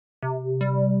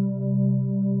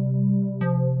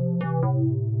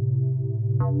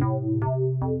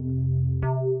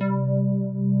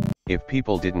If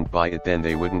people didn't buy it, then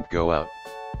they wouldn't go out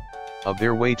of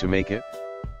their way to make it.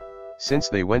 Since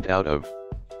they went out of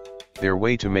their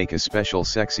way to make a special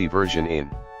sexy version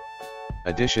in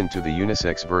addition to the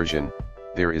unisex version,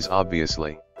 there is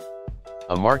obviously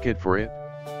a market for it.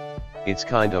 It's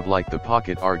kind of like the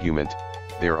pocket argument.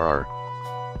 There are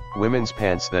women's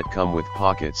pants that come with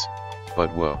pockets, but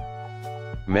whoa,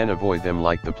 men avoid them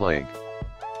like the plague.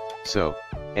 So,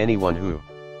 anyone who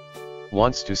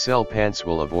wants to sell pants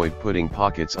will avoid putting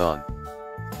pockets on.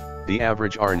 The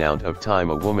average amount of time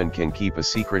a woman can keep a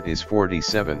secret is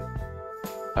 47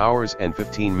 hours and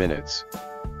 15 minutes.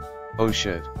 Oh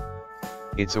shit.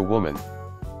 It's a woman.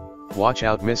 Watch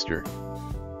out, mister.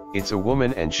 It's a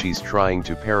woman and she's trying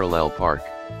to parallel park.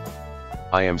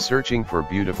 I am searching for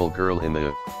beautiful girl in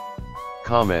the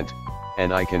comment,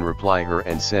 and I can reply her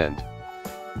and send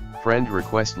friend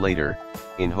request later,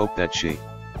 in hope that she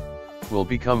will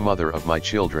become mother of my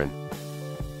children.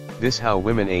 This how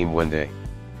women aim when they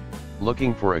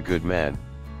looking for a good man.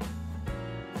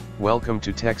 Welcome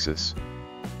to Texas,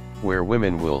 where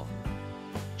women will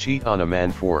cheat on a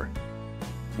man for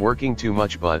working too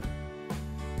much but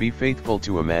be faithful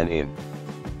to a man in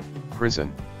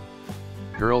prison.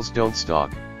 Girls don't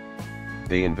stalk,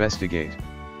 they investigate.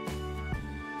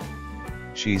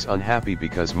 She's unhappy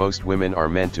because most women are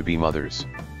meant to be mothers.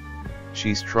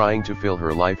 She's trying to fill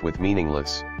her life with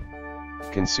meaningless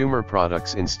consumer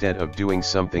products instead of doing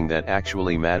something that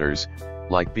actually matters,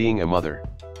 like being a mother.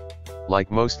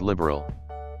 Like most liberal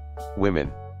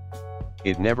women,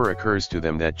 it never occurs to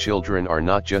them that children are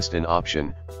not just an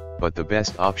option, but the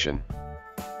best option.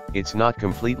 It's not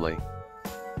completely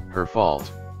her fault.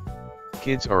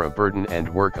 Kids are a burden and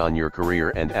work on your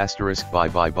career and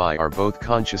bye are both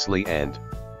consciously and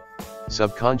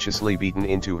subconsciously beaten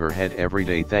into her head every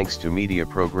day thanks to media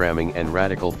programming and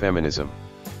radical feminism.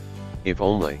 If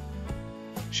only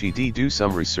she'd do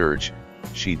some research,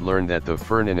 she'd learn that the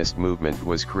feminist movement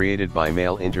was created by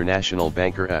male international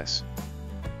bankers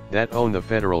that own the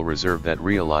Federal Reserve that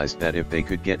realized that if they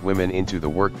could get women into the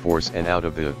workforce and out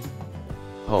of the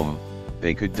home,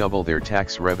 they could double their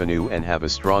tax revenue and have a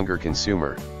stronger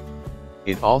consumer.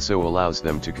 It also allows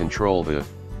them to control the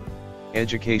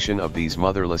education of these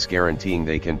motherless, guaranteeing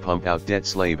they can pump out debt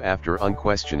slave after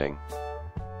unquestioning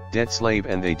debt slave,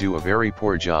 and they do a very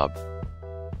poor job.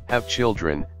 Have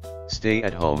children, stay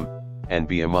at home, and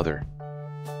be a mother.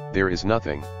 There is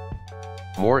nothing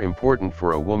more important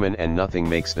for a woman, and nothing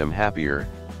makes them happier,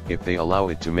 if they allow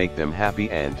it to make them happy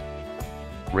and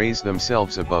raise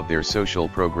themselves above their social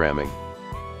programming.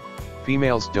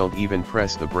 Females don't even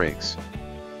press the brakes.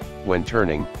 When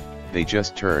turning, they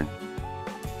just turn.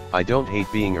 I don't hate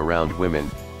being around women,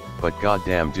 but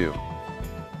goddamn do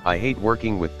I hate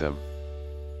working with them.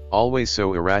 Always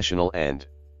so irrational and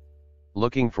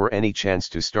looking for any chance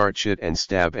to start shit and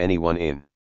stab anyone in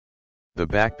the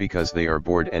back because they are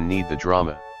bored and need the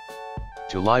drama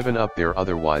to liven up their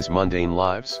otherwise mundane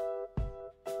lives.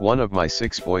 One of my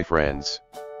 6 boyfriends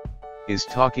is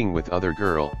talking with other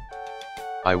girl.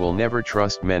 I will never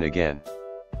trust men again.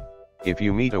 If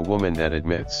you meet a woman that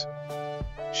admits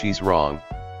she's wrong,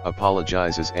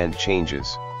 apologizes and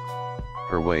changes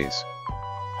her ways,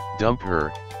 dump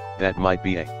her. That might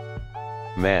be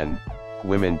a man.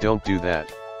 Women don't do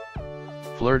that.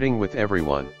 Flirting with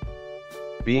everyone.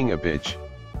 Being a bitch.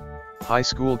 High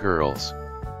school girls.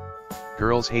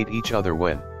 Girls hate each other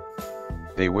when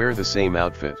they wear the same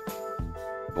outfit.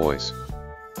 Boys.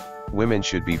 Women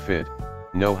should be fit,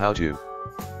 know how to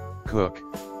cook,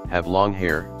 have long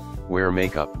hair, wear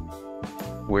makeup,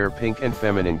 wear pink and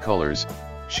feminine colors,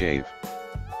 shave,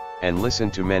 and listen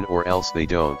to men, or else they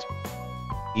don't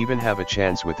even have a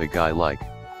chance with a guy like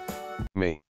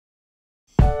me.